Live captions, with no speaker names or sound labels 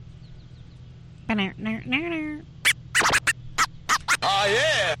Oh,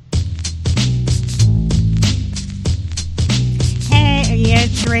 yeah. Hey,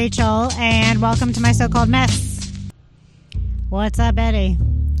 it's Rachel, and welcome to my so-called mess. What's up, Eddie?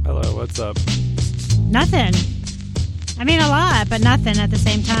 Hello, what's up? Nothing. I mean, a lot, but nothing at the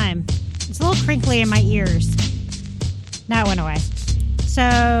same time. It's a little crinkly in my ears. Now it went away.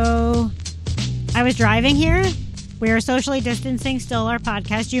 So, I was driving here. We are socially distancing still our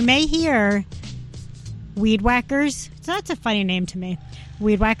podcast. You may hear weed whackers. So that's a funny name to me.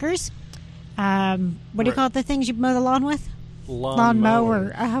 Weed whackers. What do you call it, the things you mow the lawn with? Lawn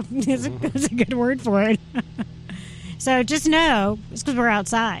mower. That's a good word for it. So just know, it's because we're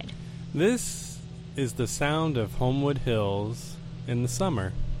outside. This is the sound of Homewood Hills in the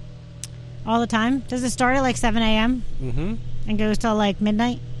summer. All the time? Does it start at like 7 a.m.? Mm-hmm. And goes till like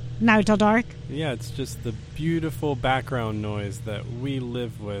midnight? No, till dark? Yeah, it's just the beautiful background noise that we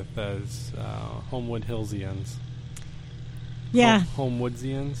live with as Homewood Hillsians. Yeah.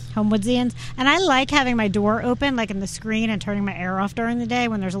 Homewoodsians. Homewoodsians. And I like having my door open, like in the screen, and turning my air off during the day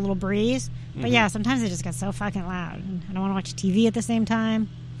when there's a little breeze. But yeah, sometimes it just gets so fucking loud. And I don't want to watch TV at the same time.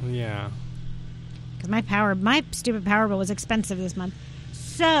 Yeah. Because my stupid power bill was expensive this month.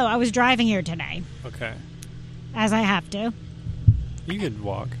 So I was driving here today. Okay. As I have to. You could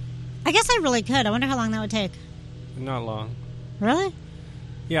walk. I guess I really could. I wonder how long that would take. Not long. Really?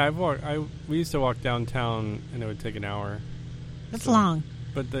 Yeah, I've walked. We used to walk downtown, and it would take an hour. That's long.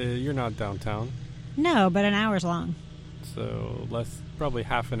 But you're not downtown. No, but an hour's long. So probably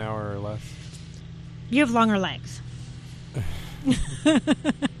half an hour or less. You have longer legs.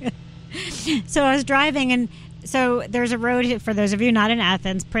 So I was driving, and so there's a road, for those of you not in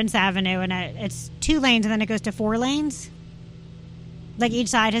Athens, Prince Avenue, and it's 2 lanes, and then it goes to 4 lanes. Like each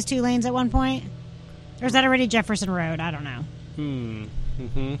side has 2 lanes at one point? Or is that already Jefferson Road? I don't know.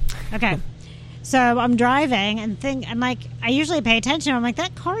 Mm-hmm. Okay. So I'm driving and I'm like, I usually pay attention. I'm like,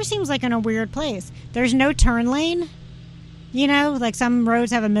 that car seems like in a weird place. There's no turn lane. You know, like some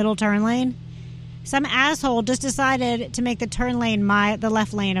roads have a middle turn lane. Some asshole just decided to make the turn lane the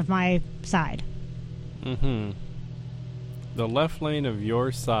left lane of my side. Mm-hmm. The left lane of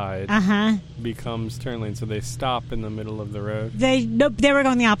your side becomes turn lane, so they stop in the middle of the road. They were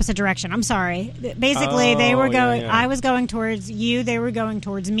going the opposite direction. I'm sorry. Basically, they were going. Yeah. I was going towards you. They were going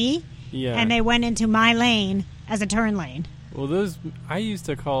towards me. Yeah. And they went into my lane as a turn lane. Well, those I used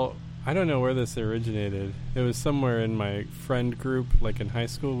to call. I don't know where this originated. It was somewhere in my friend group, like in high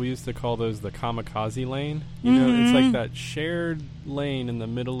school. We used to call those the kamikaze lane. You know, it's like that shared lane in the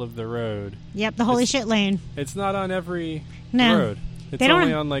middle of the road. Yep, the holy shit lane. It's not on every No. road. It's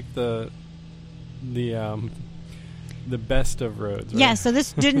only on like the best of roads. Right? Yeah, so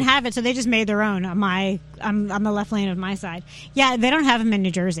this didn't have it, so they just made their own. I'm the left lane of my side. Yeah, they don't have them in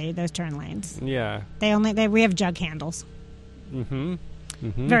New Jersey, those turn lanes. Yeah. We have jug handles. Mm-hmm.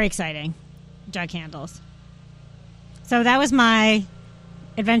 Mm-hmm. Very exciting. Jug handles. So that was my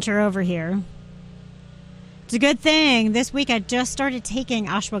adventure over here. It's a good thing. This week I just started taking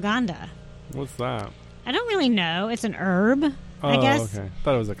ashwagandha. What's that? I don't really know. It's an herb, I guess. Okay.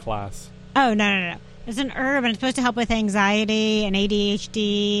 Thought it was a class. Oh, no. It's an herb, and it's supposed to help with anxiety and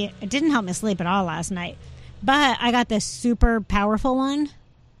ADHD. It didn't help me sleep at all last night. But I got this super powerful one.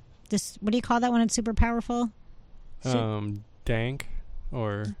 What do you call that one? It's super powerful? Dank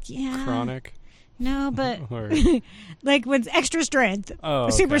or chronic? No, but like with extra strength. Oh,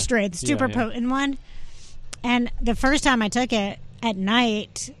 okay. Super strength, super potent one. And the first time I took it at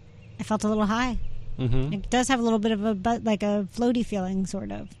night, I felt a little high. Mm-hmm. It does have a little bit of a floaty feeling,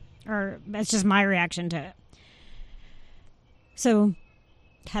 sort of. Or that's just my reaction to it. So,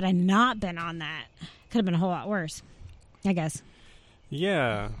 had I not been on that, it could have been a whole lot worse, I guess.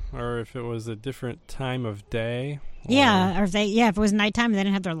 Yeah, or if it was a different time of day. Yeah, or if it was nighttime and they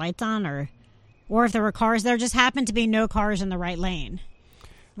didn't have their lights on, or if there were cars, there just happened to be no cars in the right lane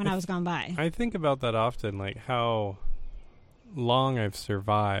when I was going by. I think about that often, like how long I've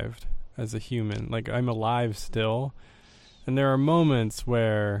survived as a human. Like I'm alive still, and there are moments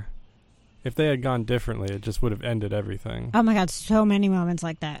where if they had gone differently, it just would have ended everything. Oh my God, so many moments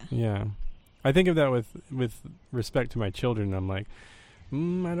like that. Yeah. I think of that with respect to my children. I'm like, I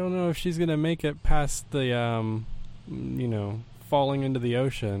don't know if she's going to make it past the, falling into the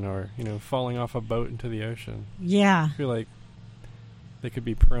ocean or, falling off a boat into the ocean. Yeah. I feel like they could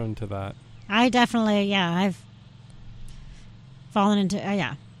be prone to that. I definitely, I've fallen into,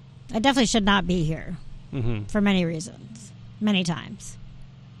 I definitely should not be here for many reasons, many times.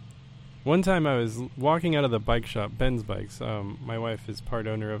 One time I was walking out of the bike shop, Ben's Bikes. My wife is part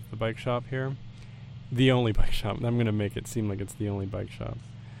owner of the bike shop here. The only bike shop. I'm going to make it seem like it's the only bike shop.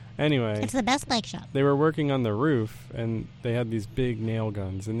 Anyway, It's the best bike shop. they were working on the roof, and they had these big nail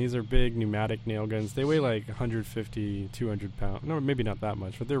guns, and these are big pneumatic nail guns. They weigh like 150, 200 pounds. No, maybe not that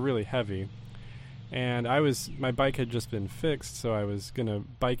much, but they're really heavy. And my bike had just been fixed, so I was going to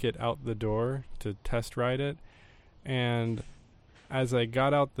bike it out the door to test ride it. And as I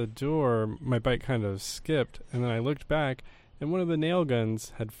got out the door, my bike kind of skipped, and then I looked back, and one of the nail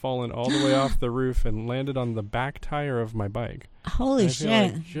guns had fallen all the way off the roof and landed on the back tire of my bike. Holy I feel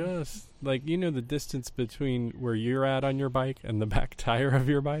shit. like just like, you know, the distance between where you're at on your bike and the back tire of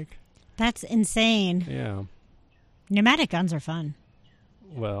your bike? That's insane. Yeah. Pneumatic guns are fun.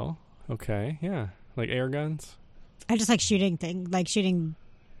 Well, okay, yeah. Like air guns? I just like shooting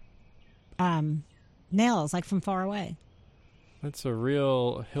nails like from far away. That's a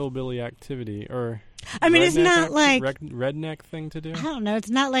real hillbilly activity, or I mean, it's not like redneck thing to do. I don't know.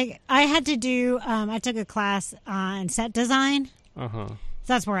 It's not like I had to do. I took a class on set design. Uh-huh. So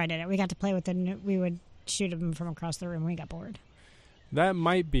that's where I did it. We got to play with them. We would shoot them from across the room when we got bored. That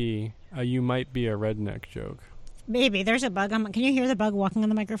might be a you might be a redneck joke. Maybe there's a bug. Can you hear the bug walking on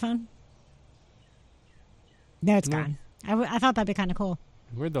the microphone? No, it's gone. I thought that'd be kind of cool.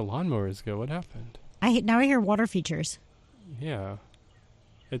 Where'd the lawnmowers go? What happened? Now I hear water features. Yeah,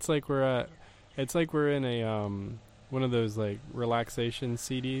 it's like we're in a one of those like relaxation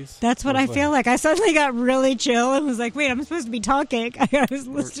CDs. That's what I feel like. I suddenly got really chill and was like, "Wait, I'm supposed to be talking." I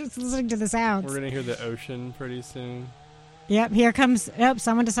was just listening to the sounds. We're gonna hear the ocean pretty soon. Yep, here comes. Yep,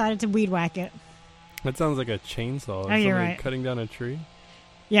 someone decided to weed whack it. That sounds like a chainsaw. Oh, you're Somebody right. Cutting down a tree.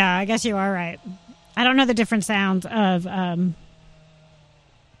 Yeah, I guess you are right. I don't know the different sounds of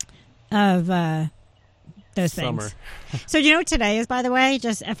those Summer. things. So you know what today is, by the way,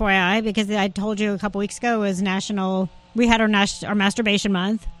 just FYI, because I told you a couple weeks ago was National. We had our masturbation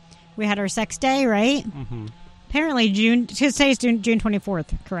month. We had our sex day, right? Mm-hmm. Apparently today's June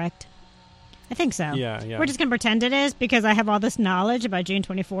 24th, correct? I think so. Yeah. We're just going to pretend it is because I have all this knowledge about June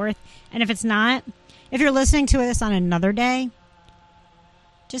 24th. And if it's not, if you're listening to this on another day,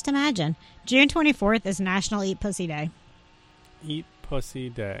 just imagine. June 24th is National Eat Pussy Day. Eat Pussy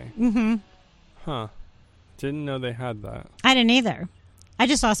Day. Mm-hmm. Huh. Didn't know they had that. I didn't either. I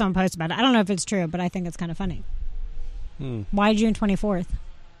just saw someone post about it. I don't know if it's true, but I think it's kind of funny. Why June 24th?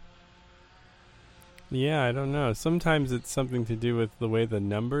 Yeah, I don't know. Sometimes it's something to do with the way the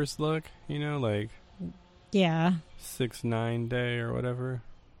numbers look, you know, like Yeah. 6-9 day or whatever.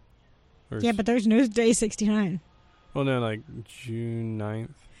 Or Yeah, but there's no day 69. well, no, like June 9th.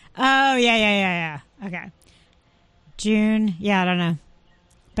 Oh, yeah. Okay. June. Yeah, I don't know.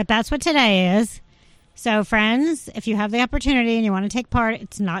 But that's what today is. So, friends, if you have the opportunity and you want to take part,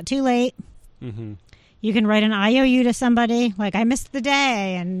 it's not too late. Mm-hmm. You can write an IOU to somebody, like, I missed the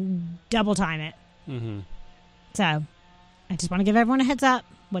day, and double time it. Mm-hmm. So, I just want to give everyone a heads up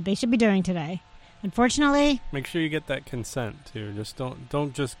what they should be doing today. Unfortunately, Make sure you get that consent too. Just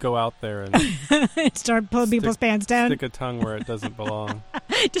don't just go out there and start pulling people's pants down. stick a tongue where it doesn't belong.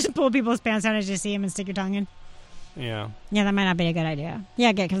 Just pull people's pants down as you see them and stick your tongue in. Yeah. Yeah, that might not be a good idea.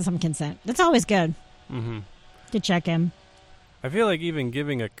 Yeah, get some consent. That's always good Mm-hmm. to check in. I feel like even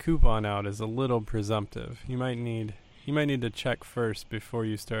giving a coupon out is a little presumptive. You might need to check first before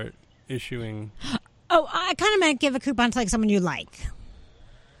you start issuing. Oh, I kind of meant give a coupon to like someone you like.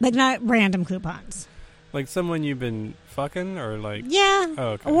 Like not random coupons. Like someone you've been fucking or like... Yeah. Oh,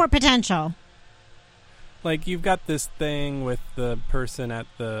 okay. Or potential. Like you've got this thing with the person at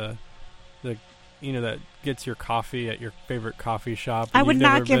the that gets your coffee at your favorite coffee shop. I would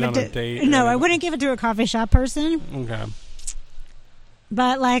not give it it to... Date No, I wouldn't give it to a coffee shop person. Okay.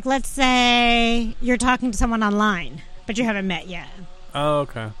 But like, let's say you're talking to someone online, but you haven't met yet. Oh,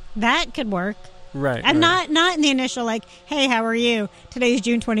 okay. That could work. Right. And right. not in the initial like, hey, how are you? Today's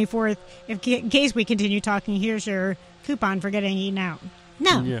June 24th. In case we continue talking, here's your coupon for getting eaten out.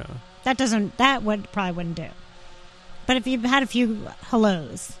 No. Yeah. That probably wouldn't do. But if you've had a few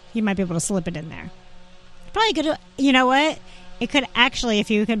hellos, you might be able to slip it in there. Probably good. You know what? It could actually, if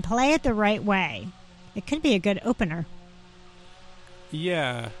you could play it the right way, it could be a good opener.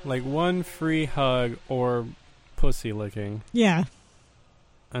 Yeah, like one free hug or pussy licking. Yeah.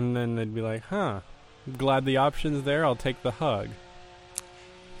 And then they'd be like, huh, I'm glad the option's there. I'll take the hug.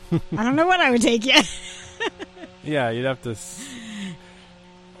 I don't know what I would take yet. Yeah, you'd have to...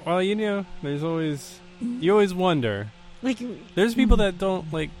 Well, there's always... You always wonder. Like, There's people that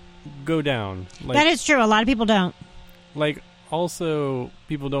don't, like, go down. Like, that is true. A lot of people don't. Like, also,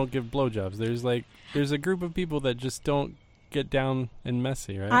 people don't give blowjobs. There's a group of people that just don't get down and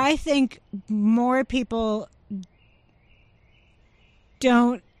messy, right? I think more people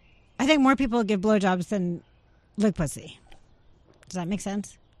don't. I think more people give blowjobs than lick pussy. Does that make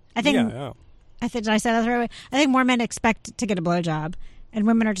sense? I think. Yeah. I think did I say that the right way? I think more men expect to get a blowjob, and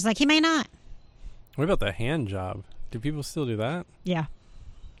women are just like, he may not. What about the hand job? Do people still do that? Yeah,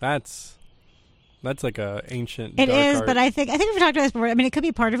 That's like a ancient. it dark is. art. But I think we've talked about this before. I mean, it could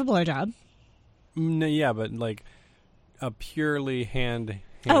be part of a blowjob. No, yeah, but like a purely hand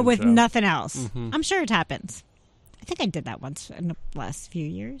with job. nothing else. Mm-hmm. I'm sure it happens. I think I did that once in the last few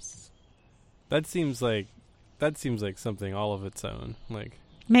years. That seems like something all of its own. Like,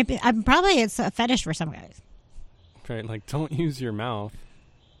 Maybe probably it's a fetish for some guys. right? Like, don't use your mouth.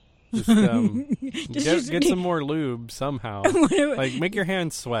 Just, get some more lube somehow. Like, make your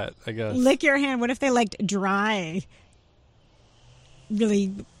hands sweat, I guess. Lick your hand. What if they liked dry,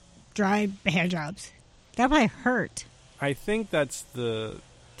 really dry hand jobs? That probably hurt. I think that's the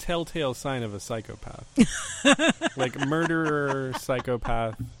telltale sign of a psychopath. Like, murderer,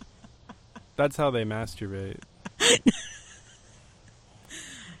 psychopath. That's how they masturbate.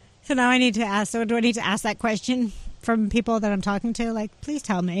 So now I need to ask. So do I need to ask that question from people that I'm talking to? Like, please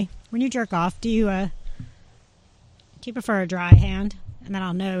tell me, when you jerk off, do you prefer a dry hand, and then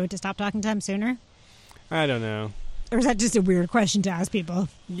I'll know to stop talking to them sooner? I don't know. Or is that just a weird question to ask people?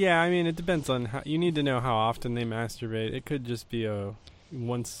 Yeah, I mean, it depends on how. You need to know how often they masturbate. It could just be a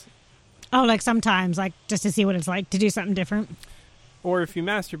once. Oh, like sometimes, like just to see what it's like to do something different. Or if you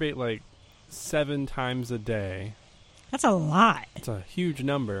masturbate like 7 times a day. That's a lot. It's a huge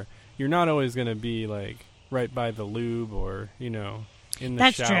number. You're not always going to be like right by the lube or, in the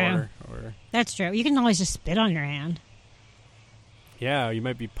That's shower. true. Or That's true. You can always just spit on your hand. yeah, you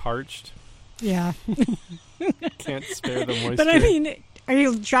might be parched. Yeah. Can't spare the moisture. But I mean, are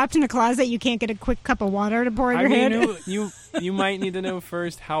you trapped in a closet? You can't get a quick cup of water to pour in your hand? You might need to know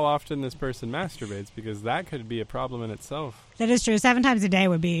first how often this person masturbates, because that could be a problem in itself. That is true. 7 times a day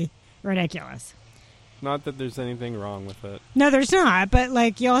would be ridiculous. Not that there's anything wrong with it. No, there's not. But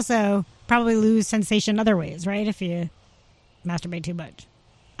like, you also probably lose sensation other ways, right? If you masturbate too much.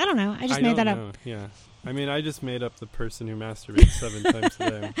 I don't know. I just made that up. Yeah. I mean, I just made up the person who masturbates 7 times a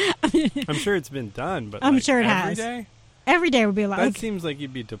day. I'm sure it's been done, but I'm like sure it every has. day? Every day would be a lot. That Like, seems like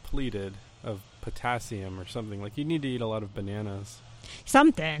you'd be depleted of potassium or something. Like, you need to eat a lot of bananas.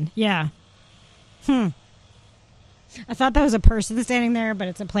 something. Yeah. I thought that was a person standing there, but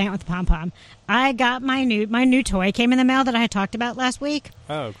it's a plant with a pom-pom. I got my new toy came in the mail that I had talked about last week.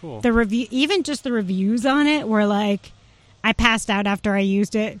 Oh, cool. The review, even just the reviews on it were like, I passed out after I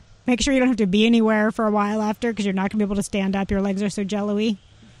used it. Make sure you don't have to be anywhere for a while after, because you're not going to be able to stand up. Your legs are so jello-y.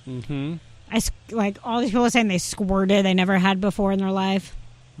 Mm-hmm. Like all these people are saying they squirted they never had before in their life.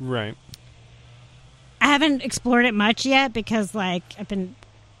 Right. I haven't explored it much yet because like I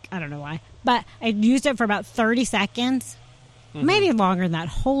don't know why, but I used it for about 30 seconds. Mm-hmm. Maybe longer than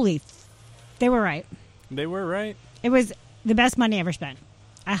that. They were right. They were right. It was the best money ever spent.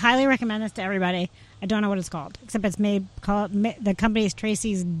 I highly recommend this to everybody. I don't know what it's called, except it's the company is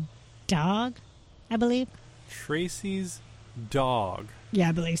Tracy's Dog, I believe. Tracy's Dog. Yeah,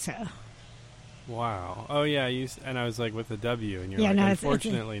 I believe so. Wow. Oh, yeah. And I was like with a W, and you're Yeah, like, no,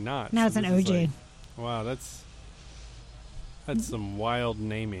 unfortunately not. Now So it's an this is OG. like, wow, that's some wild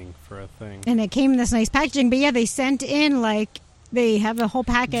naming for a thing. And it came in this nice packaging. But yeah, they sent in they have a whole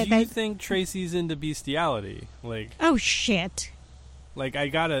packet. Do you think Tracy's into bestiality? Like, oh shit! like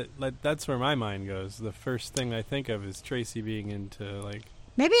that's where my mind goes. The first thing I think of is Tracy being into like.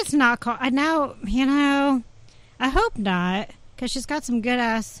 Maybe it's not called. Now I hope not, because she's got some good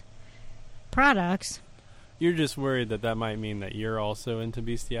ass products. You're just worried that might mean that you're also into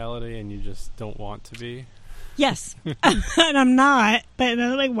bestiality and you just don't want to be. Yes, and I'm not. But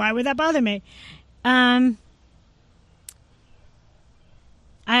like, why would that bother me? I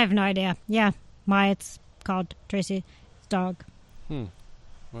have no idea. Yeah, why it's called Tracy's Dog.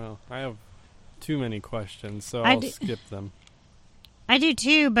 Well, I have too many questions, so I I'll do- skip them. I do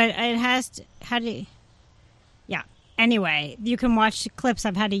too, but it has to. Yeah. Anyway, you can watch clips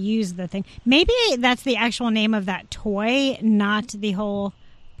of how to use the thing. Maybe that's the actual name of that toy, not the whole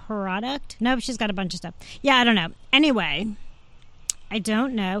product. No, she's got a bunch of stuff. Yeah, I don't know. Anyway, I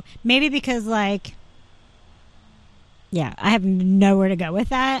don't know. Maybe because yeah, I have nowhere to go with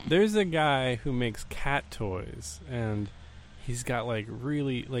that. There's a guy who makes cat toys, and he's got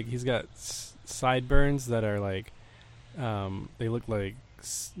he's got sideburns that are like, they look like,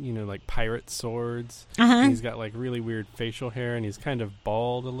 like pirate swords. And he's got like really weird facial hair, and he's kind of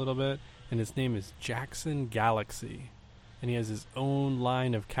bald a little bit. And his name is Jackson Galaxy, and he has his own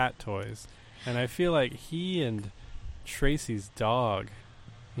line of cat toys. And I feel like he and Tracy's Dog,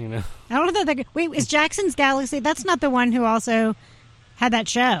 I don't know that. Wait, is Jackson's Galaxy? That's not the one who also had that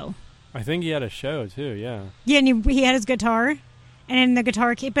show. I think he had a show too. Yeah. Yeah, and he had his guitar. And in the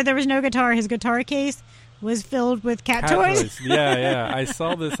guitar case, but there was no guitar. His guitar case was filled with cat toys. Yeah. I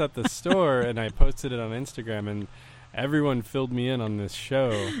saw this at the store, and I posted it on Instagram, and everyone filled me in on this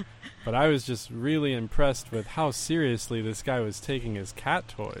show. But I was just really impressed with how seriously this guy was taking his cat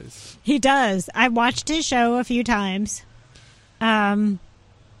toys. He does. I watched his show a few times. It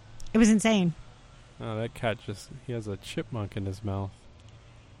was insane. Oh, that cat he has a chipmunk in his mouth.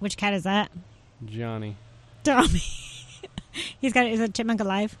 Which cat is that? Johnny. Tommy. Is a chipmunk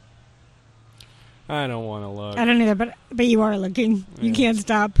alive? I don't want to look. I don't either, but you are looking. You Yeah. can't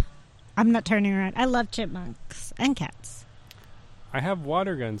stop. I'm not turning around. I love chipmunks and cats. I have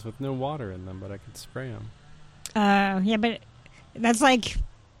water guns with no water in them, but I could spray them. Yeah, but that's like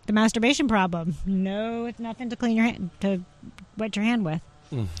the masturbation problem. No, it's nothing to clean your hand, to wet your hand with.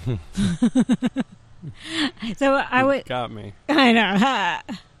 So I would. Got me. I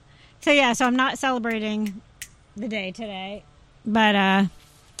know. So yeah, so I'm not celebrating the day today, but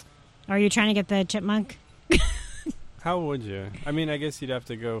are you trying to get the chipmunk? How would you? I mean, I guess you'd have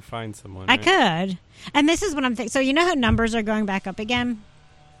to go find someone. I right? could. And this is what I'm thinking. So you know how numbers are going back up again?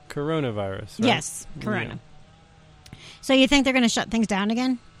 Coronavirus, right? Yes, corona. So you think they're going to shut things down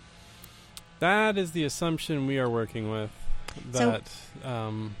again? That is the assumption we are working with. That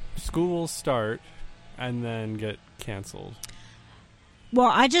schools start and then get canceled. Well,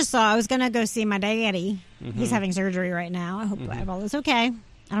 I was going to go see my daddy. Mm-hmm. He's having surgery right now. I hope all is okay. I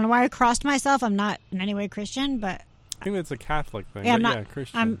don't know why I crossed myself. I'm not in any way Christian, but... I think that's a Catholic thing. Yeah, but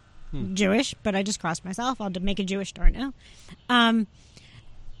Christian. I'm Jewish, but I just crossed myself. I'll make a Jewish start now. That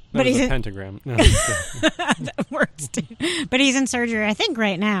but was he's a pentagram. No, that works too. But he's in surgery, I think,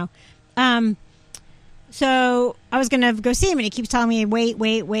 right now. So I was going to go see him, and he keeps telling me, wait,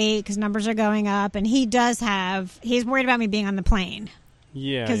 because numbers are going up. And he's worried about me being on the plane.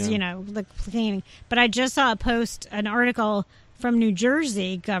 Yeah. Because, the cleaning. But I just saw an article from New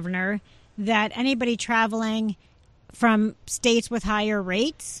Jersey governor that anybody traveling from states with higher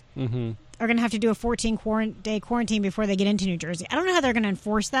rates are going to have to do a 14-day quarantine before they get into New Jersey. I don't know how they're going to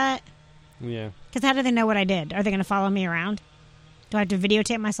enforce that. Yeah. Because how do they know what I did? Are they going to follow me around? Do I have to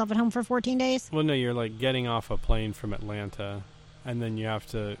videotape myself at home for 14 days? Well, no, you're like getting off a plane from Atlanta, and then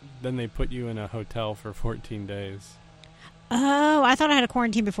then they put you in a hotel for 14 days. Oh, I thought I had a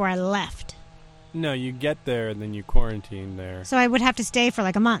quarantine before I left. No, you get there and then you quarantine there. So I would have to stay for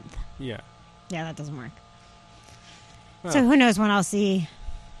like a month. Yeah. Yeah, that doesn't work. Well, So who knows when I'll see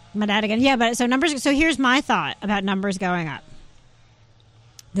my dad again. Yeah, but so here's my thought about numbers going up.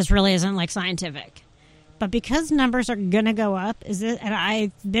 This really isn't like scientific. But because numbers are going to go up, and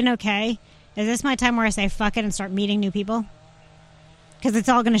I've been okay, is this my time where I say fuck it and start meeting new people? Because it's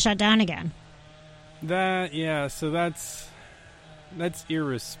all going to shut down again. So that's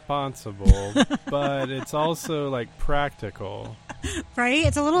irresponsible, but it's also like practical. Right?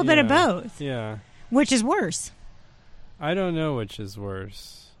 It's a little bit of both. Yeah. Which is worse? I don't know which is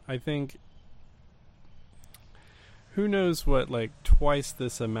worse. I think who knows what like twice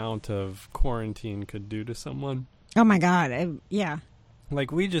this amount of quarantine could do to someone. Oh my God. Yeah.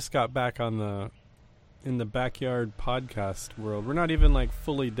 Like we just got back in the backyard podcast world. We're not even like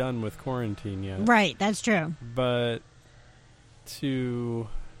fully done with quarantine yet. Right. That's true. But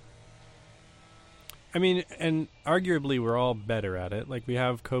and arguably we're all better at it. Like we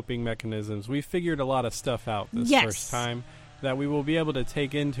have coping mechanisms. We figured a lot of stuff out this first time that we will be able to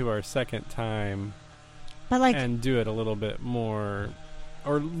take into our second time, but and do it a little bit more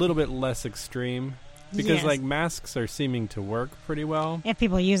or a little bit less extreme. Because like masks are seeming to work pretty well. If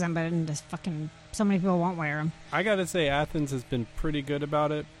people use them, but just so many people won't wear them. I gotta say Athens has been pretty good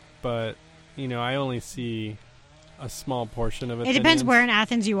about it, but I only see a small portion of it. It depends where in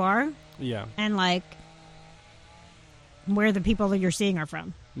Athens you are. Yeah. And like where the people that you're seeing are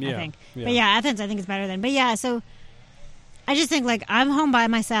from. Yeah. I think. Yeah. But yeah, Athens I think is better than. But yeah, so I just think like I'm home by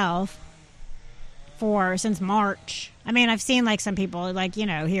myself since March. I mean, I've seen like some people like,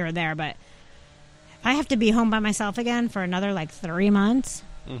 here or there, but I have to be home by myself again for another like 3 months.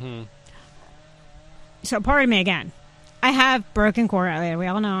 Mm-hmm. So pardon me again. I have broken core. We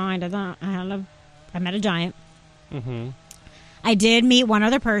all know I met a giant. Mm-hmm. I did meet one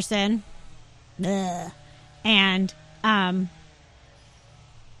other person. Ugh. And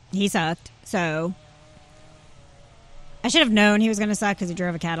he sucked. So I should have known he was going to suck because he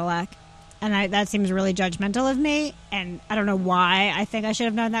drove a Cadillac. And that seems really judgmental of me. And I don't know why I think I should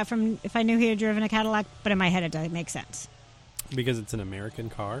have known that from if I knew he had driven a Cadillac. But in my head, it doesn't make sense. Because it's an American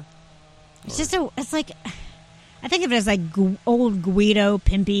car? It's it's like, I think of it as like old Guido,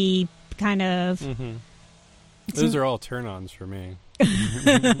 pimpy kind of. Mm-hmm. Those are all turn-ons for me.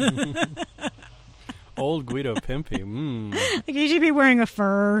 Old Guido Pimpy. Like he should be wearing a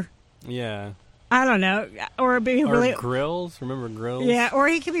fur. Yeah. I don't know, or be really Grills. Remember Grills? Yeah, or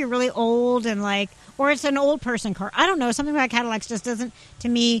he could be really old and like, or it's an old person car. I don't know. Something about Cadillacs just doesn't, to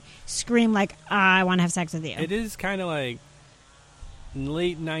me, scream like I want to have sex with you. It is kind of like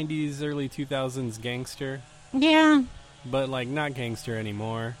late '90s, early 2000s gangster. Yeah. But like not gangster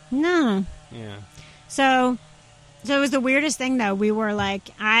anymore. No. Yeah. So it was the weirdest thing though. We were like,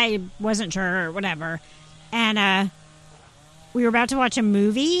 I wasn't sure or whatever, and we were about to watch a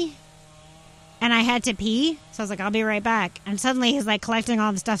movie. And I had to pee, so I was like, I'll be right back. And suddenly he's like collecting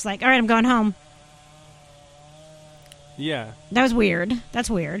all the stuff. He's like, all right, I'm going home. Yeah. That was weird. That's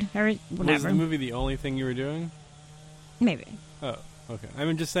weird. Whatever. Was the movie the only thing you were doing? Maybe. Oh, okay. I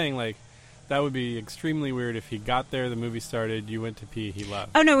mean, just saying, like, that would be extremely weird if he got there, the movie started, you went to pee, he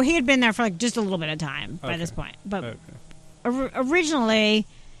left. Oh, no, he had been there for like just a little bit of time by this point. But originally,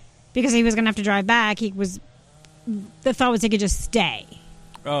 because he was going to have to drive back, the thought was he could just stay.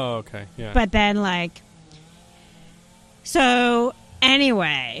 Oh, okay, yeah. But then, like, so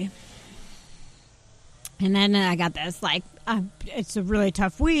anyway, and then I got this, like, it's a really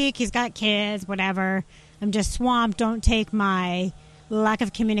tough week. He's got kids, whatever. I'm just swamped. Don't take my lack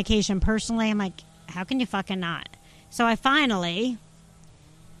of communication personally. I'm like, how can you fucking not? So I finally,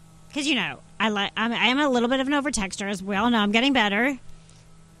 because, you know, I am a little bit of an overtexter, as we all know. I'm getting better,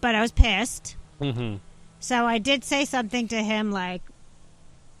 but I was pissed. Mm-hmm. So I did say something to him, like,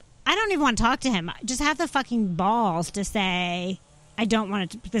 I don't even want to talk to him. Just have the fucking balls to say, I don't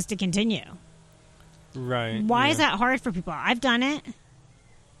want this to continue. Right. Why is that hard for people? I've done it.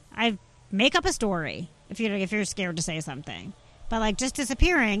 I make up a story if you're scared to say something. But, like, just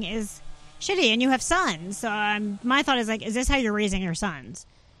disappearing is shitty, and you have sons. So my thought is, like, is this how you're raising your sons?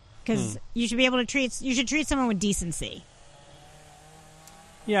 Because you should be able to treat someone with decency.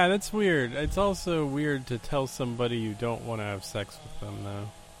 Yeah, that's weird. It's also weird to tell somebody you don't want to have sex with them, though.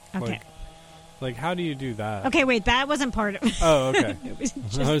 Okay. Like how do you do that? Okay, wait, that wasn't part of it. Oh, okay. It was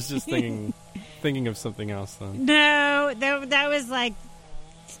just I was just thinking of something else then. No, that was like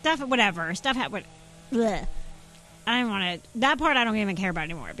stuff, whatever. Bleh. I don't want to. That part I don't even care about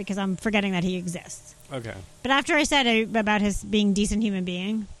anymore because I'm forgetting that he exists. Okay. But after I said about his being a decent human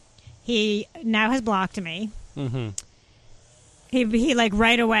being, he now has blocked me. Mm-hmm. He like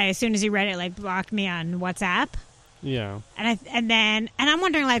right away, as soon as he read it, like blocked me on WhatsApp. Yeah. And I'm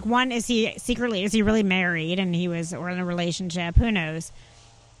wondering, like, one, is he really married and or in a relationship? Who knows?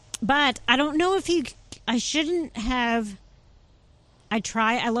 But I don't know if I shouldn't have.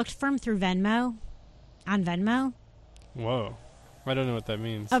 I looked for him through Venmo, on Venmo. Whoa. I don't know what that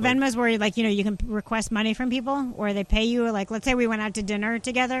means. Oh, Venmo's where, like, you know, you can request money from people, or they pay you. Like, let's say we went out to dinner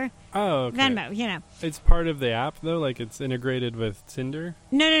together. Oh, okay. Venmo, you know. It's part of the app, though? Like, it's integrated with Tinder?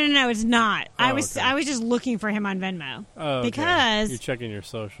 No, it's not. Oh, I was just looking for him on Venmo. Oh, okay. Because you're checking your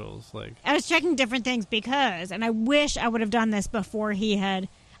socials, like. I was checking different things because, and I wish I would have done this before he had.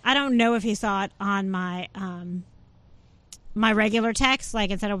 I don't know if he saw it on my my regular text, like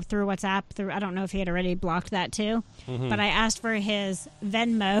instead of through WhatsApp. I don't know if he had already blocked that too. Mm-hmm. But I asked for his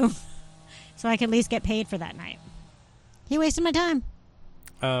Venmo so I could at least get paid for that night. He wasted my time.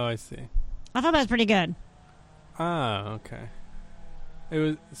 Oh, I see. I thought that was pretty good. Ah, okay. It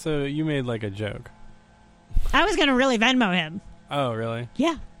was so you made like a joke. I was gonna really Venmo him. Oh, really?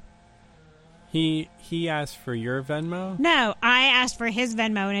 Yeah. He asked for your Venmo? No, I asked for his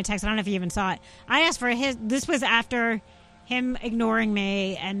Venmo in a text. I don't know if he even saw it. I asked for his. This was after him ignoring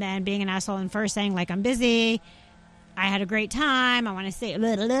me and then being an asshole and first saying, like, I'm busy. I had a great time. I want to say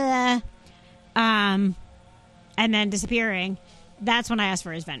blah, blah, blah. And then disappearing. That's when I asked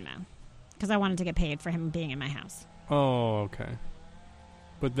for his Venmo because I wanted to get paid for him being in my house. Oh, okay.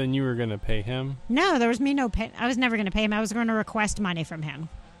 But then you were going to pay him? No, there was no pay. I was never going to pay him. I was going to request money from him.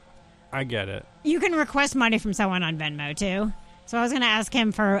 I get it. You can request money from someone on Venmo, too. So I was going to ask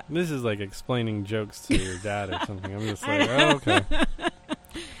him for... This is like explaining jokes to your dad or something. I'm just like, oh, okay.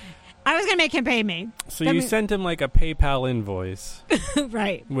 I was going to make him pay me. So you sent him like a PayPal invoice.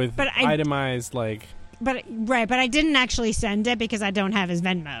 Right. With itemized like... But I didn't actually send it because I don't have his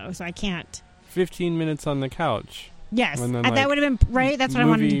Venmo, so I can't. 15 minutes on the couch. Yes. And then, that would have been... Right? That's what I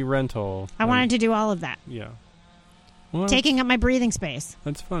wanted. Movie rental. I wanted to do all of that. Yeah. Well, taking up my breathing space.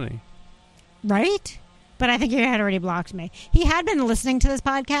 That's funny. Right? But I think he had already blocked me. He had been listening to this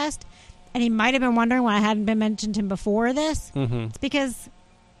podcast, and he might have been wondering why I hadn't been mentioned to him before this. Mm-hmm. It's because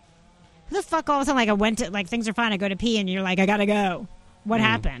who the fuck all of a sudden, like, I went to, like, things are fine, I go to pee, and you're like, I gotta go. What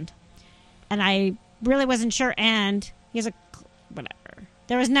happened? And I really wasn't sure, and he's like, whatever.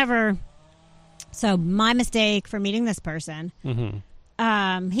 There was never... So, my mistake for meeting this person. Mm-hmm.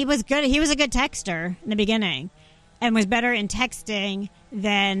 he was good. He was a good texter in the beginning and was better in texting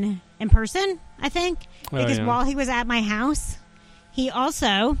than in person, I think. Because while he was at my house, he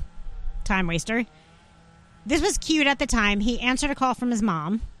also, time waster, this was cute at the time. He answered a call from his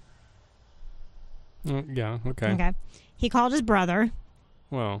mom. Yeah, okay. Okay. He called his brother.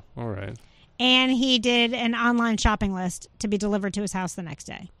 Well, all right. And he did an online shopping list to be delivered to his house the next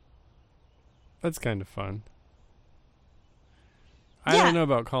day. That's kind of fun. I don't know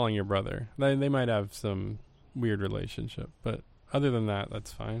about calling your brother. They might have some weird relationship, but other than that,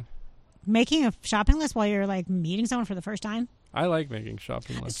 that's fine. Making a shopping list while you're like meeting someone for the first time? I like making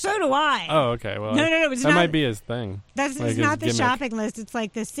shopping lists. So do I. Oh, okay. Well, no. That might be his thing. That's like it's not the gimmick. shopping list. It's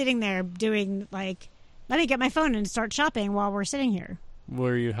like the sitting there doing like, let me get my phone and start shopping while we're sitting here.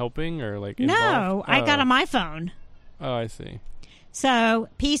 Were you helping or like No, involved? I got on my phone. Oh, I see. So,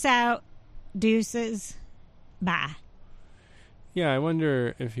 peace out, deuces, bye. Yeah, I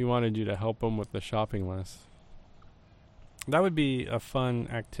wonder if he wanted you to help him with the shopping list. That would be a fun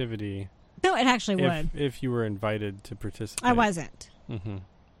activity. No, it actually would. If you were invited to participate. I wasn't. Mm-hmm.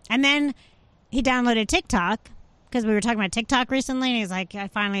 And then he downloaded TikTok because we were talking about TikTok recently. And he's like, he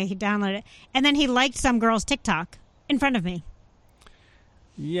downloaded it. And then he liked some girl's TikTok in front of me.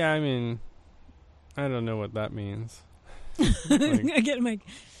 Yeah, I mean, I don't know what that means.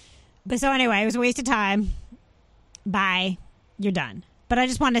 But so anyway, it was a waste of time. Bye. You're done. But I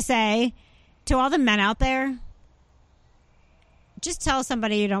just want to say to all the men out there, just tell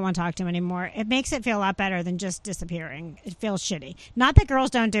somebody you don't want to talk to them anymore. It makes it feel a lot better than just disappearing. It feels shitty. Not that girls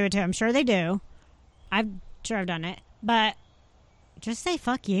don't do it too. I'm sure they do. I'm sure I've done it. But just say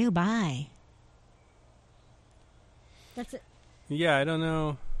fuck you. Bye. That's it. Yeah, I don't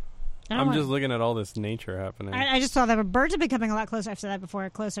know. I'm just looking at all this nature happening. I just saw that birds are becoming a lot closer. I've said that before,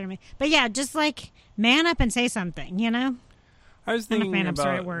 closer to me. But yeah, just like man up and say something, you know? I was thinking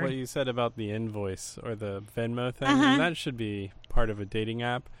about what you said about the invoice or the Venmo thing. And that should be part of a dating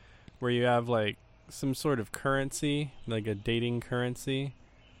app where you have like some sort of currency, like a dating currency.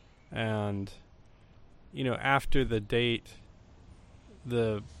 And, you know, after the date,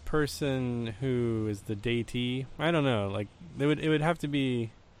 the person who is the datee, I don't know, like it would have to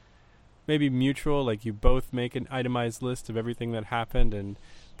be maybe mutual, like you both make an itemized list of everything that happened and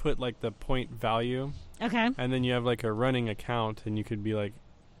put like the point value. Okay. And then you have like a running account and you could be like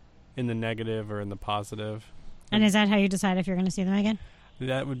in the negative or in the positive. And is that how you decide if you're going to see them again?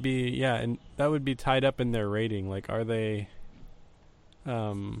 That would be, yeah, and that would be tied up in their rating. Like, are they,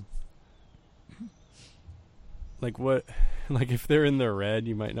 like what, like if they're in the red,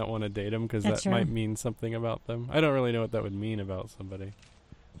 you might not want to date them because that might mean something about them. I don't really know what that would mean about somebody.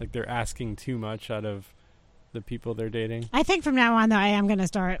 Like they're asking too much out of the people they're dating. I think from now on, though, I am going to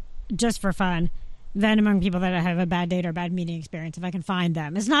start, just for fun, Venmoing people that have a bad date or bad meeting experience if I can find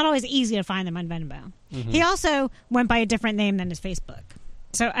them. It's not always easy to find them on Venmo. Mm-hmm. He also went by a different name than his Facebook.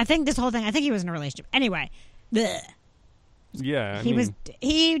 So I think this whole thing, I think he was in a relationship. Anyway. Bleh. Yeah.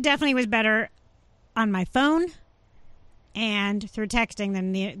 He definitely was better on my phone and through texting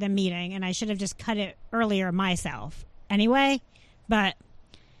than the meeting. And I should have just cut it earlier myself anyway. But,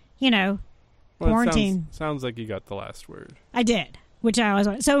 you know, quarantine. Sounds like you got the last word. I did, which I always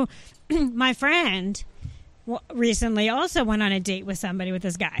want. So my friend recently also went on a date with somebody, with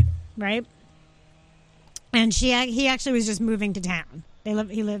this guy, right? And he actually was just moving to town. He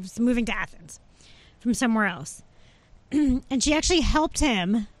lives moving to Athens from somewhere else. And she actually helped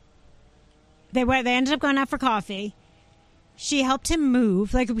him. They ended up going out for coffee. She helped him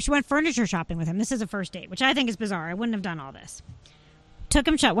move. Like, she went furniture shopping with him. This is a first date, which I think is bizarre. I wouldn't have done all this. Took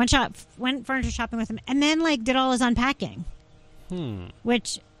him went furniture shopping with him, and then like did all his unpacking. And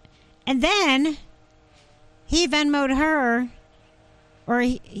then he Venmo'd her, or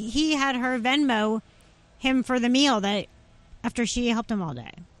he had her Venmo him for the meal that after she helped him all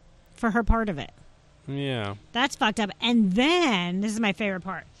day for her part of it. Yeah. That's fucked up. And then, this is my favorite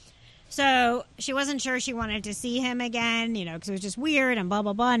part. So she wasn't sure she wanted to see him again, you know, because it was just weird and blah,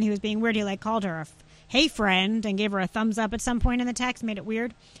 blah, blah. And he was being weird. He like called her hey friend and gave her a thumbs up at some point in the text, made it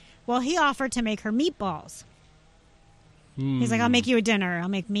weird. Well, he offered to make her meatballs. He's like, I'll make you a dinner. I'll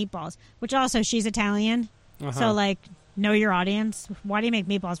make meatballs. Which also, she's Italian. So like, know your audience. Why do you make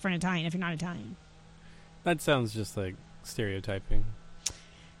meatballs for an Italian if you're not Italian? That sounds just like stereotyping.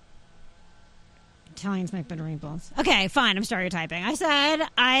 Italians make better meatballs. Okay, fine. I'm stereotyping. I said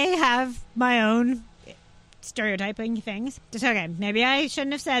I have my own stereotyping things. Just okay. Maybe I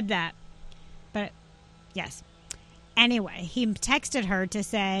shouldn't have said that. But yes. Anyway, he texted her to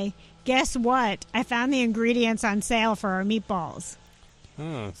say, guess what? I found the ingredients on sale for our meatballs.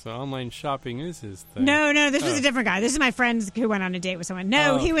 Oh, so online shopping is his thing. No, this was a different guy. This is my friend who went on a date with someone.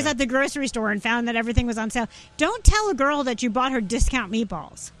 No, he was at the grocery store and found that everything was on sale. Don't tell a girl that you bought her discount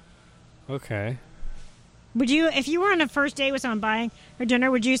meatballs. Okay. Would you, if you were on a first date with someone buying her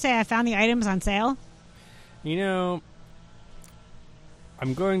dinner, would you say, I found the items on sale? You know,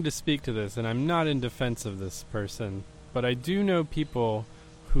 I'm going to speak to this, and I'm not in defense of this person, but I do know people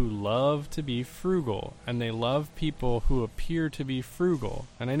who love to be frugal, and they love people who appear to be frugal.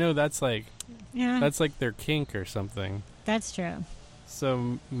 And I know that's like their kink or something. That's true.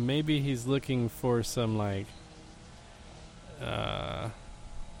 So maybe he's looking for some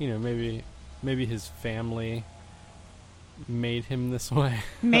maybe his family made him this way.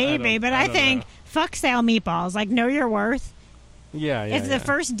 Maybe, but I think fuck sale meatballs. Like, know your worth. Yeah. If the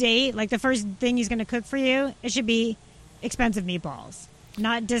first date, like the first thing he's going to cook for you, it should be expensive meatballs.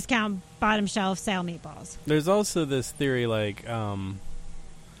 Not discount bottom shelf sale meatballs. There's also this theory like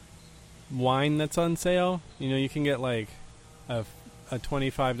wine that's on sale. You know, you can get like a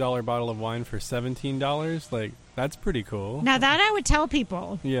 $25 bottle of wine for $17. Like, that's pretty cool. Now that I would tell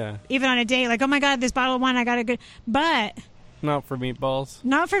people. Yeah. Even on a date, like, oh my God, this bottle of wine, I got a good. But. Not for meatballs?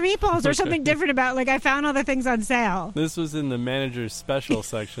 Not for meatballs. There's something different about, like, I found all the things on sale. This was in the manager's special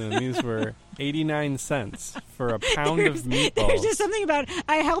section, and these were 89 cents for a pound of meatballs. There's just something about,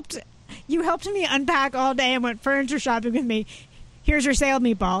 you helped me unpack all day and went furniture shopping with me. Here's your sale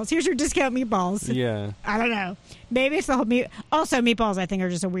meatballs. Here's your discount meatballs. Yeah. I don't know. Maybe it's the whole meat. Also, meatballs, I think, are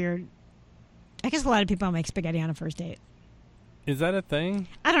just a weird. I guess a lot of people make spaghetti on a first date. Is that a thing?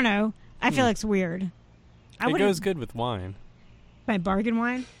 I don't know. I feel like it's weird. It goes good with wine. My bargain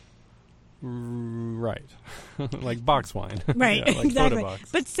wine? Right. Like box wine. Right, yeah, like exactly.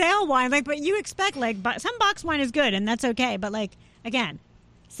 Photobox. But sale wine, but you expect, some box wine is good, and that's okay. But, again,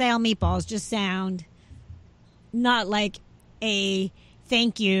 sale meatballs just sound not like a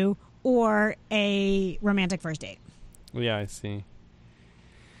thank you or a romantic first date. Yeah, I see.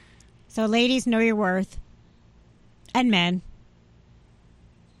 So, ladies, know your worth. And men,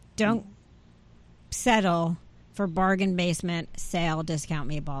 don't settle for bargain basement sale discount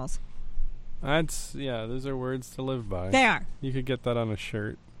meatballs. Those are words to live by. They are. You could get that on a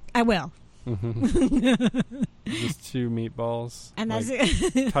shirt. I will. Just two meatballs. And that's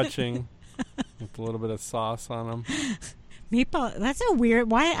touching with a little bit of sauce on them. Meatball, that's a weird,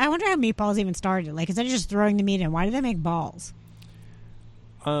 why, I wonder how meatballs even started. Like, instead of just throwing the meat in, why do they make balls?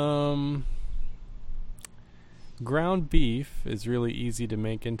 Ground beef is really easy to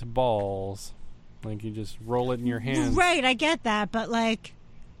make into balls. Like, you just roll it in your hands. Right, I get that, but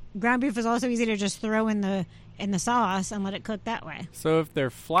ground beef is also easy to just throw in the sauce and let it cook that way. So if they're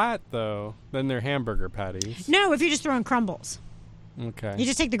flat, though, then they're hamburger patties. No, if you just throw in crumbles. Okay. You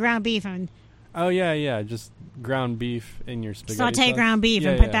just take the ground beef and... Oh, yeah. Just ground beef in your spaghetti saute sauce. Ground beef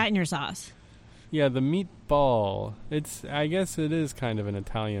and put that in your sauce. Yeah, the meatball. I guess it is kind of an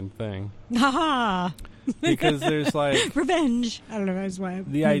Italian thing. Ha Because there's revenge. I don't know that's why.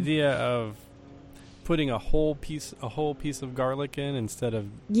 The idea of putting a whole piece of garlic in instead of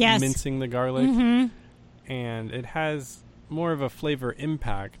mincing the garlic. Mm-hmm. And it has more of a flavor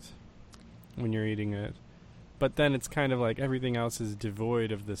impact when you're eating it. But then it's kind of like everything else is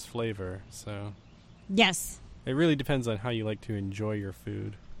devoid of this flavor. So yes. It really depends on how you like to enjoy your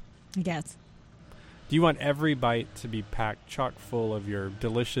food. I guess. Do you want every bite to be packed chock full of your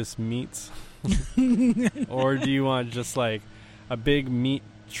delicious meats? Or do you want just like a big meat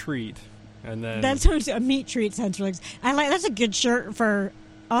treat and then... That sounds, a meat treat sounds really... that's a good shirt for...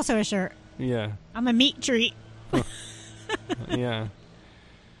 Also a shirt. Yeah. I'm a meat treat. Yeah.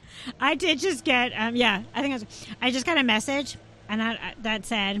 I did just get... I just got a message and that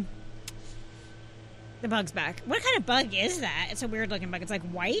said... The bug's back. What kind of bug is that? It's a weird looking bug. It's like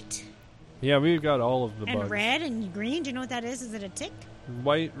white. Yeah, we've got all of the and bugs. And red and green. Do you know what that is? Is it a tick?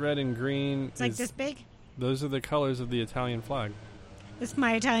 White, red, and green. It's like this big? Those are the colors of the Italian flag. It's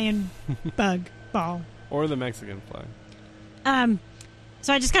my Italian bug ball. Or the Mexican flag.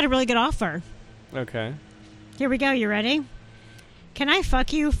 So I just got a really good offer. Okay. Here we go. You ready? Can I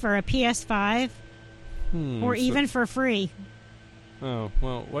fuck you for a PS5? Or even for free? Oh,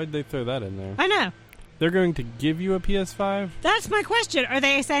 well, why'd they throw that in there? I know. They're going to give you a PS5? That's my question. Are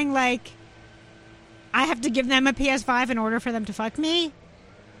they saying, like, I have to give them a PS5 in order for them to fuck me?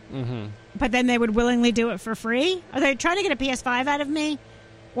 Mm-hmm. But then they would willingly do it for free? Are they trying to get a PS5 out of me?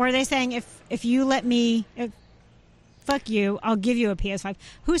 Or are they saying, if you let me fuck you, I'll give you a PS5?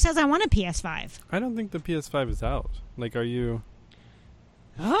 Who says I want a PS5? I don't think the PS5 is out. Like, are you...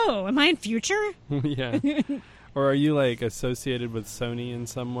 Oh, am I in future? Yeah. Or are you, like, associated with Sony in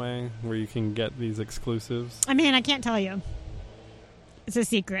some way where you can get these exclusives? I mean, I can't tell you. It's a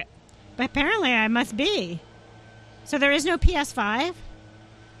secret. But apparently I must be. So there is no PS5?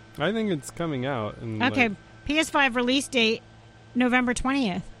 I think it's coming out. And Okay, like, PS5 release date, November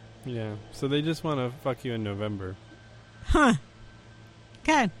 20th. yeah. So they just want to fuck you in November. Huh.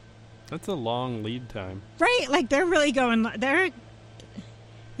 Okay. That's a long lead time. Right, like they're really going,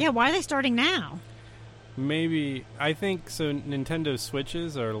 yeah, why are they starting now? Maybe, I think, so Nintendo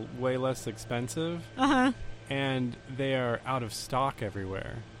Switches are way less expensive, Uh-huh. and they are out of stock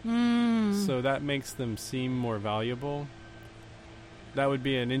everywhere. Mm. So that makes them seem more valuable. That would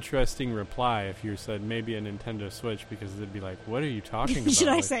be an interesting reply if you said maybe a Nintendo Switch, because they'd be like, what are you talking about? Should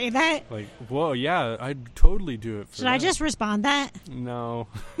I Like, say that? Like, whoa, yeah, I'd totally do it for Should I that. just respond that? No.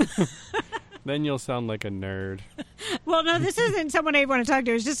 Then you'll sound like a nerd. Well, no, this isn't someone I want to talk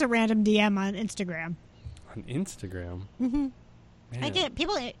to. It's just a random DM on Instagram. On Instagram? Mm-hmm. Man.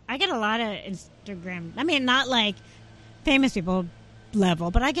 I get a lot of Instagram. I mean, not like famous people level,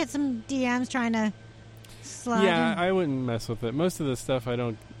 but I get some DMs trying to slide. Yeah, in. I wouldn't mess with it. Most of the stuff I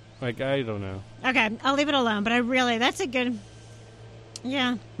don't know. Okay, I'll leave it alone. But that's a good.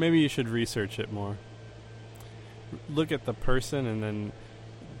 Yeah. Maybe you should research it more. Look at the person and then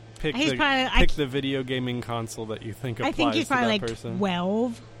pick He's probably, the video gaming console that you think I applies think he's to that probably like person.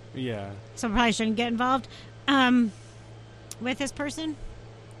 12, Yeah. so I probably shouldn't get involved with this person.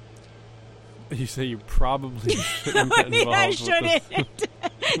 You say you probably shouldn't get I mean, involved I with shouldn't.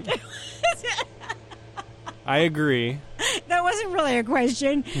 this. I agree. That wasn't really a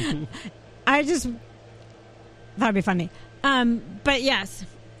question. I just thought it'd be funny. But yes,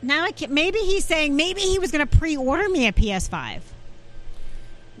 now maybe he's saying maybe he was going to pre-order me a PS5.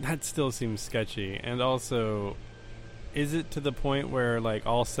 That still seems sketchy. And also, is it to the point where like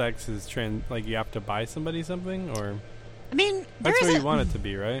all sex is like you have to buy somebody something, or I mean, that's where you want it to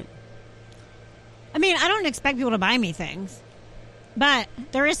be, right? I mean, I don't expect people to buy me things, but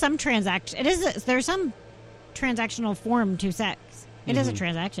there is some transaction. There's some transactional form to sex. It is a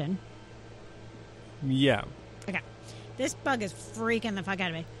transaction. Yeah. Okay, this bug is freaking the fuck out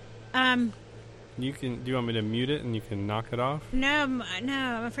of me. Do you want me to mute it and you can knock it off? No,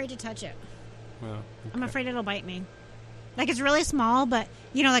 I'm afraid to touch it. Well, okay. I'm afraid it'll bite me. Like, it's really small, but,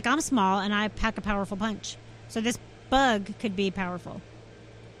 like, I'm small and I pack a powerful punch. So this bug could be powerful.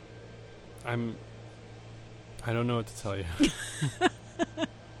 I don't know what to tell you.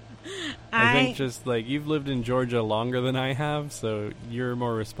 I think just, like, you've lived in Georgia longer than I have, so you're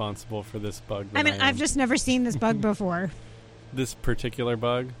more responsible for this bug than I am. I've just never seen this bug before. This particular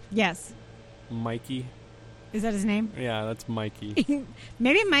bug? Yes. Mikey? Is that his name? Yeah, that's Mikey.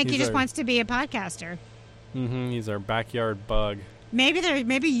 Maybe Mikey He's just our- wants to be a podcaster. He's our backyard bug.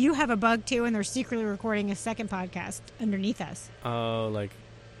 Maybe you have a bug too, and they're secretly recording a second podcast underneath us. Oh,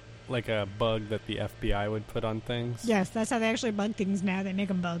 like a bug that the FBI would put on things? Yes, that's how they actually bug things now. They make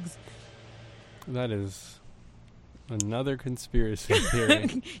them bugs. That is another conspiracy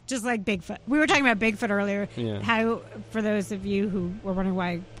theory. Just like Bigfoot. We were talking about Bigfoot earlier. Yeah. How, for those of you who were wondering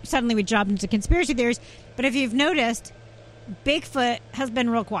why suddenly we jumped into conspiracy theories, but if you've noticed, Bigfoot has been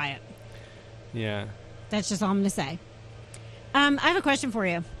real quiet. Yeah. That's just all I'm going to say. I have a question for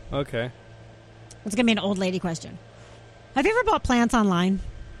you. Okay. It's going to be an old lady question. Have you ever bought plants online?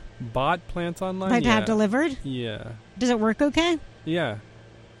 Bought plants online? Like to yeah. have delivered? Yeah. Does it work okay? Yeah.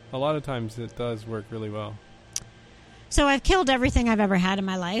 A lot of times it does work really well. So I've killed everything I've ever had in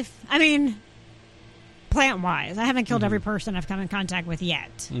my life. I mean, plant-wise. I haven't killed every person I've come in contact with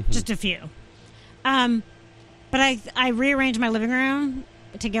yet. Just a few. But I rearranged my living room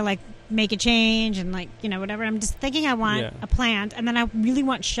to get, make a change and, whatever. I'm just thinking I want a plant, and then I really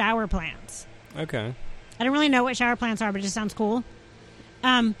want shower plants. Okay. I don't really know what shower plants are, but it just sounds cool.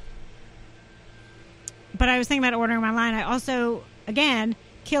 But I was thinking about ordering them online. I also, again,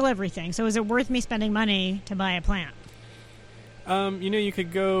 kill everything. So is it worth me spending money to buy a plant? You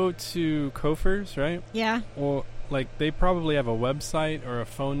could go to Koffers, right? Yeah. Or, they probably have a website or a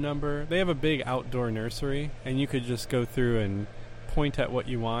phone number. They have a big outdoor nursery, and you could just go through and point at what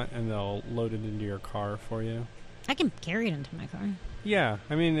you want, and they'll load it into your car for you. I can carry it into my car. Yeah.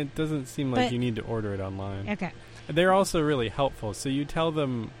 I mean, it doesn't seem like But- you need to order it online. Okay. They're also really helpful. So you tell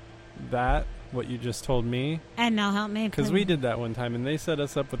them what you just told me, And they'll help me. because we did that one time, and they set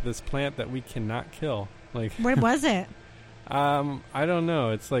us up with this plant that we cannot kill. What was it? I don't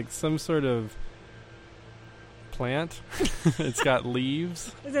know. It's like some sort of plant. It's got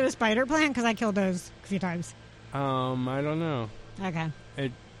leaves. Is it a spider plant? Because I killed those a few times. I don't know. Okay.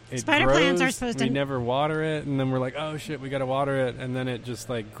 It Spider grows, plants are supposed to- we never water it, and then we're like, oh shit, we gotta water it, and then it just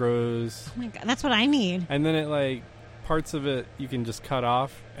grows, Oh my God, that's what I need. and then it parts of it you can just cut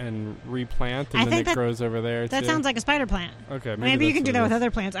off and replant, and I then think it grows over there That too. sounds like a spider plant. Okay, Maybe you that's can do what that it with is.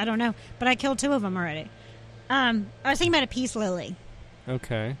 other plants. I don't know. But I killed 2 of them already. I was thinking about a peace lily.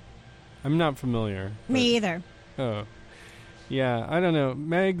 Okay. I'm not familiar. Me either. Oh. Yeah, I don't know.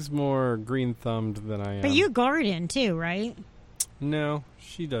 Meg's more green-thumbed than I am. But you garden too, right? No,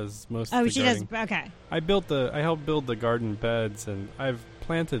 she does most of Oh, the she gardening. does. Okay. I helped build the garden beds, and I've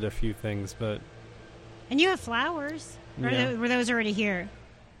planted a few things, but... And you have flowers. Or Yeah. were those already here?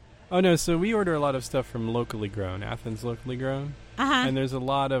 Oh, no, so we order a lot of stuff from locally grown, Athens locally grown. Uh-huh. And there's a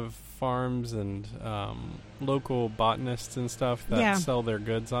lot of farms and local botanists and stuff that Yeah. sell their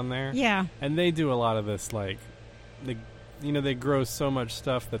goods on there. Yeah. And they do a lot of this, like, they grow so much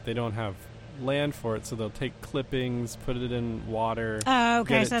stuff that they don't have land for it, so they'll take clippings, put it in water. Oh,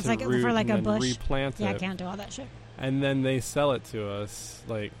 okay. get So it it's to like root, for like and a then bush. replant Yeah, I it. can't do all that shit. And then they sell it to us,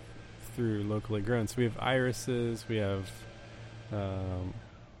 like, through locally grown. So we have irises, we have, I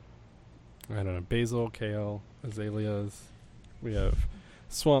don't know, basil, kale, azaleas. We have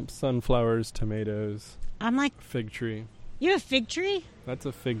swamp sunflowers, tomatoes, I'm like, fig tree. you have a fig tree? That's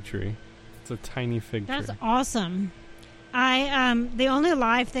a fig tree. It's a tiny fig That's tree. awesome. The only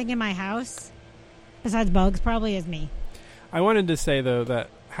live thing in my house, besides bugs, probably is me. I wanted to say, though, that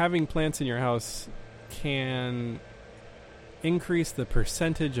having plants in your house can increase the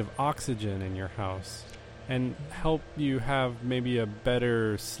percentage of oxygen in your house and help you have maybe a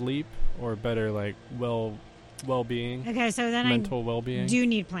better sleep or better, like, well-being, Okay, so then mental I well-being. do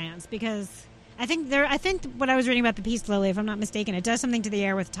need plants because I think what I was reading about the peace lily, if I'm not mistaken, it does something to the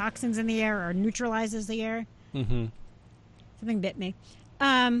air with toxins in the air or neutralizes the air. Mm-hmm. Something bit me.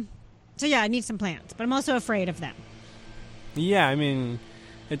 So yeah, I need some plants, but I'm also afraid of them. Yeah, I mean,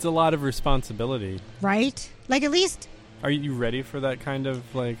 it's a lot of responsibility. Right? Like at least, Are you ready for that kind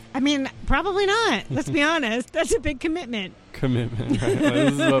of, like, I mean, probably not. Let's be honest. That's a big commitment. commitment? Right?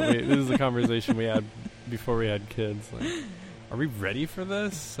 This is the conversation we had before we had kids. Like, are we ready for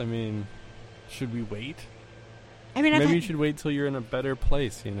this? I mean, should we wait? I mean, Maybe you should wait till you're in a better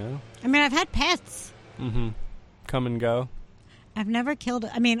place, you know? I've had pets. Mm-hmm. Come and go. I've never killed.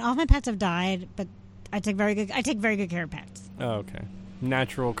 I mean, all my pets have died, but I take very good care of pets. Oh, okay.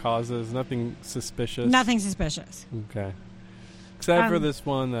 Natural causes, nothing suspicious. Nothing suspicious. Okay. Except for this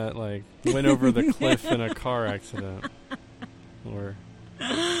one that, like, went over the cliff in a car accident. Or,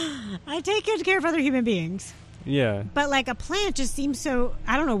 I take good care of other human beings. yeah. But like a plant just seems so.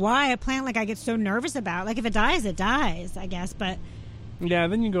 I don't know why a plant like I get so nervous about. Like if it dies, it dies. I guess, but Yeah,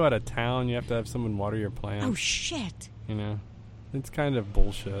 then you go out of town, you have to have someone water your plants. oh shit. You know? It's kind of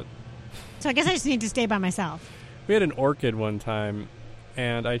bullshit. So I guess I just need to stay by myself. We had an orchid one time,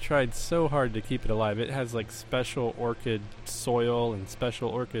 and I tried so hard to keep it alive. It has, like, special orchid soil and special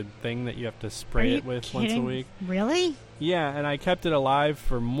orchid thing that you have to spray it with once a kidding? week. Really? Yeah, and I kept it alive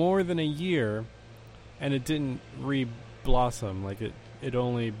for more than a year, and it didn't re-blossom. Like, it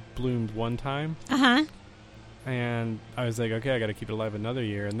only bloomed one time. Uh-huh. And I was like, okay, I got to keep it alive another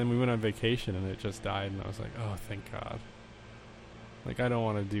year. And then we went on vacation, and it just died. And I was like, oh, thank God. Like, I don't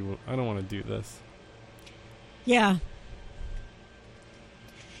want to do this. Yeah.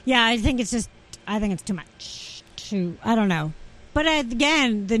 Yeah, I think it's too much. I don't know. But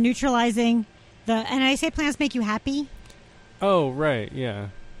again, the neutralizing, and I say plants make you happy. Oh, right, yeah.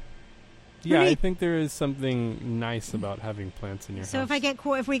 Yeah, do I you- think there is something nice about having plants in your So house.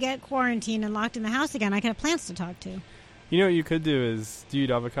 if we get quarantined and locked in the house again, I can have plants to talk to. You know what you could do is, do you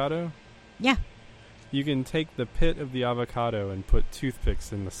eat avocado? Yeah. You can take the pit of the avocado and put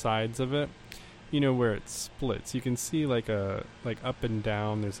toothpicks in the sides of it. You know where it splits. You can see like up and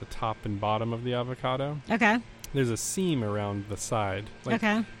down. There's a top and bottom of the avocado. Okay. There's a seam around the side. Like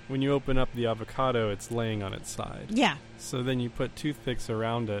Okay. when you open up the avocado, it's laying on its side. Yeah. So then you put toothpicks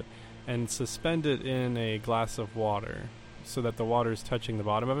around it and suspend it in a glass of water so that the water is touching the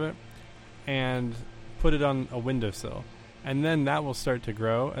bottom of it, and put it on a windowsill. And then that will start to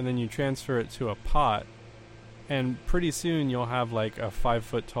grow, and then you transfer it to a pot, and pretty soon you'll have like a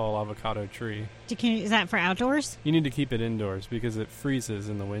 5-foot tall avocado tree. Is that for outdoors? You need to keep it indoors because it freezes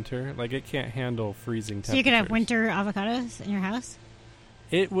in the winter. Like, it can't handle freezing temperatures. So you could have winter avocados in your house?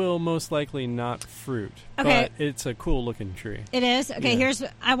 It will most likely not fruit, Okay. but it's a cool looking tree. It is? Okay, Yeah.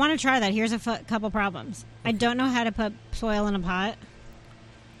 I want to try that. Here's a couple problems. I don't know how to put soil in a pot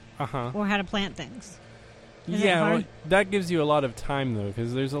Uh-huh. or how to plant things. Is it Yeah, hard? well, that gives you a lot of time, though,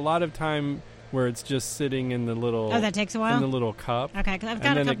 because there's a lot of time where it's just sitting in the little... Oh, that takes a while? In the little cup. Okay, because I've got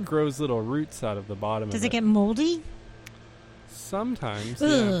And a then couple. it grows little roots out of the bottom Does of it get moldy? Sometimes, yeah.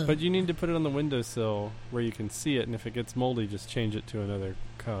 Ugh. But you need to put it on the windowsill where you can see it, and if it gets moldy, just change it to another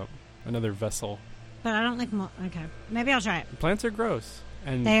cup, another vessel. But I don't like okay. Maybe I'll try it. Plants are gross.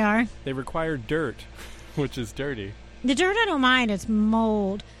 And They are. they require dirt, which is dirty. The dirt I don't mind. It's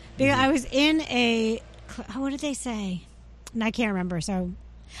mold. Because I was in what did they say? And I can't remember. So,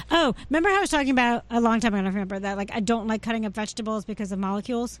 remember how I was talking about a long time ago? I don't remember that. Like, I don't like cutting up vegetables because of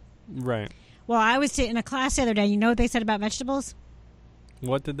molecules. Right. Well, I was in a class the other day. You know what they said about vegetables?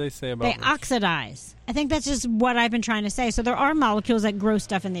 What did they say about They oxidize. I think that's just what I've been trying to say. So there are molecules that grow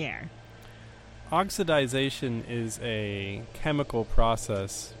stuff in the air. Oxidization is a chemical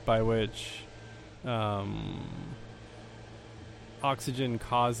process by which oxygen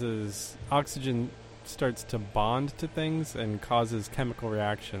starts to bond to things and causes chemical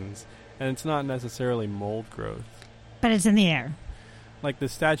reactions. And it's not necessarily mold growth. But it's in the air. Like the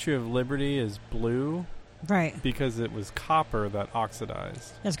Statue of Liberty is blue. Right. Because it was copper that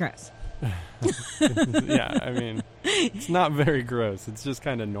oxidized. That's gross. Yeah, I mean, it's not very gross. It's just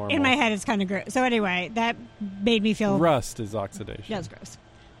kind of normal. In my head, it's kind of gross. So anyway, that made me feel... Rust is oxidation. That's gross.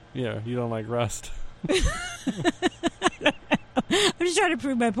 Yeah, you don't like rust. I'm just trying to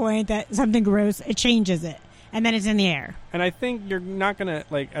prove my point that something gross, it changes it. And then it's in the air. And I think you're not going to,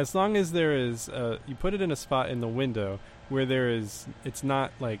 like, as long as there is, you put it in a spot in the window where it's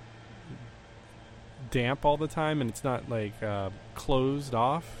not, like, damp all the time and it's not, like, closed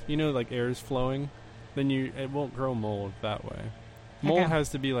off, like air is flowing, then it won't grow mold that way. Mold has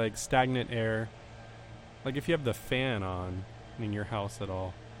to be, like, stagnant air. Like, if you have the fan on in your house at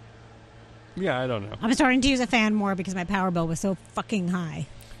all. Yeah, I don't know. I'm starting to use a fan more because my power bill was so fucking high.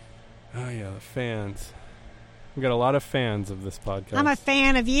 Oh, yeah, the fans. We got a lot of fans of this podcast. I'm a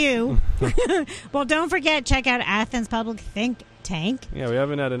fan of you. Well, don't forget, check out Athens Public Think Tank. Yeah, we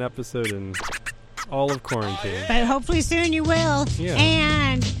haven't had an episode in all of quarantine. But hopefully soon you will. Yeah.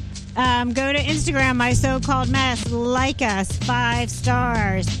 And go to Instagram, My So-Called Mess. Like us, 5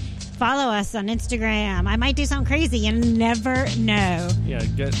 stars. Follow us on Instagram. I might do something crazy. You never know.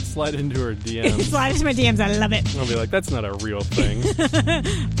 Yeah, slide into her DMs. Slide into my DMs. I love it. I'll be like, that's not a real thing.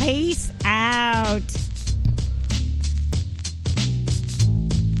 Peace out.